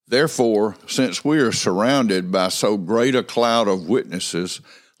Therefore, since we are surrounded by so great a cloud of witnesses,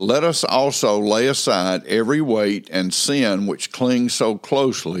 let us also lay aside every weight and sin which clings so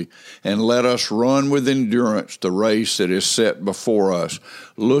closely, and let us run with endurance the race that is set before us,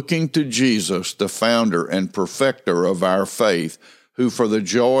 looking to Jesus, the founder and perfecter of our faith, who for the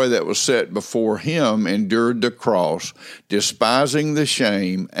joy that was set before him endured the cross, despising the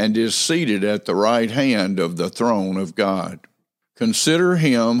shame, and is seated at the right hand of the throne of God. Consider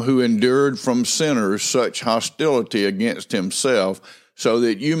him who endured from sinners such hostility against himself, so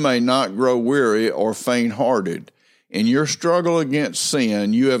that you may not grow weary or faint-hearted. In your struggle against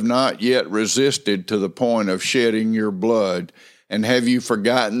sin, you have not yet resisted to the point of shedding your blood. And have you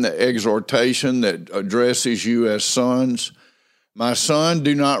forgotten the exhortation that addresses you as sons? My son,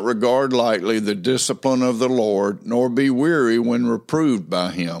 do not regard lightly the discipline of the Lord, nor be weary when reproved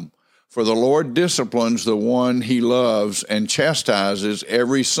by him. For the Lord disciplines the one he loves and chastises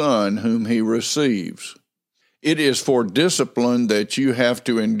every son whom he receives. It is for discipline that you have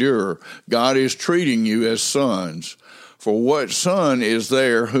to endure. God is treating you as sons. For what son is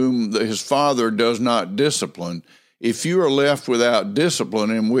there whom his father does not discipline? If you are left without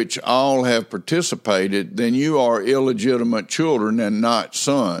discipline in which all have participated, then you are illegitimate children and not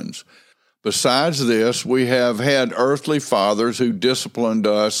sons. Besides this, we have had earthly fathers who disciplined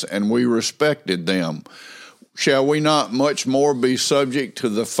us, and we respected them. Shall we not much more be subject to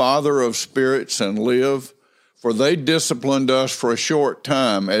the Father of spirits and live? For they disciplined us for a short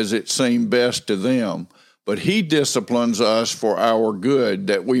time, as it seemed best to them. But he disciplines us for our good,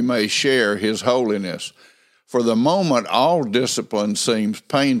 that we may share his holiness. For the moment, all discipline seems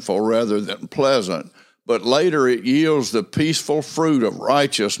painful rather than pleasant, but later it yields the peaceful fruit of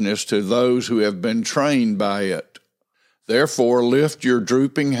righteousness to those who have been trained by it. Therefore, lift your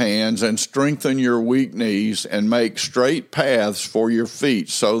drooping hands and strengthen your weak knees, and make straight paths for your feet,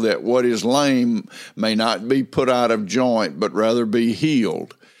 so that what is lame may not be put out of joint, but rather be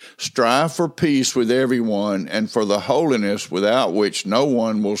healed. Strive for peace with everyone, and for the holiness without which no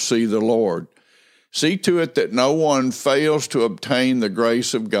one will see the Lord. See to it that no one fails to obtain the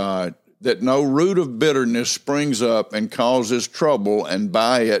grace of God, that no root of bitterness springs up and causes trouble, and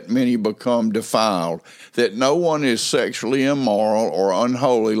by it many become defiled, that no one is sexually immoral or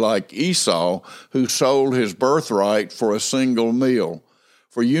unholy like Esau, who sold his birthright for a single meal.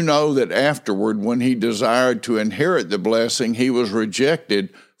 For you know that afterward, when he desired to inherit the blessing, he was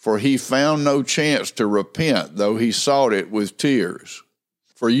rejected, for he found no chance to repent, though he sought it with tears.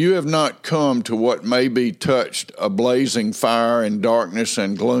 For you have not come to what may be touched, a blazing fire and darkness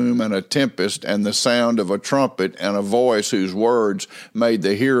and gloom and a tempest and the sound of a trumpet and a voice whose words made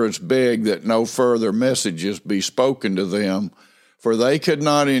the hearers beg that no further messages be spoken to them, for they could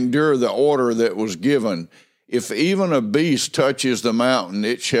not endure the order that was given. If even a beast touches the mountain,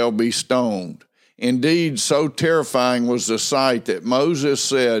 it shall be stoned. Indeed, so terrifying was the sight that Moses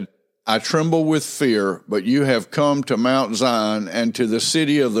said, I tremble with fear, but you have come to Mount Zion and to the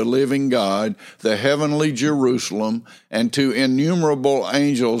city of the living God, the heavenly Jerusalem, and to innumerable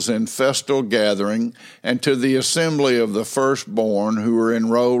angels in festal gathering, and to the assembly of the firstborn who are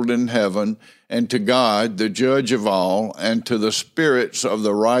enrolled in heaven, and to God, the judge of all, and to the spirits of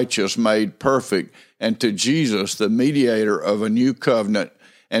the righteous made perfect, and to Jesus, the mediator of a new covenant,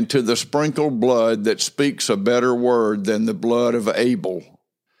 and to the sprinkled blood that speaks a better word than the blood of Abel.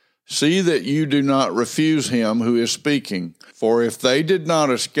 See that you do not refuse him who is speaking, for if they did not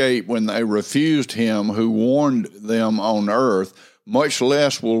escape when they refused him who warned them on earth, much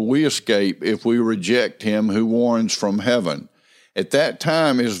less will we escape if we reject him who warns from heaven. At that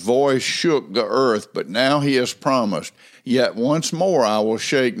time his voice shook the earth, but now he has promised, yet once more I will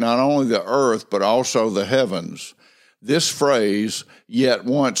shake not only the earth, but also the heavens. This phrase, yet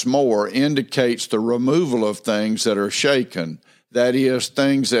once more, indicates the removal of things that are shaken, that is,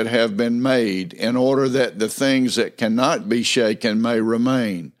 things that have been made, in order that the things that cannot be shaken may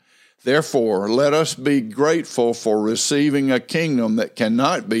remain. Therefore, let us be grateful for receiving a kingdom that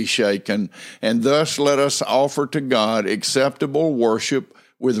cannot be shaken, and thus let us offer to God acceptable worship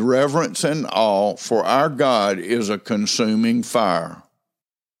with reverence and awe, for our God is a consuming fire.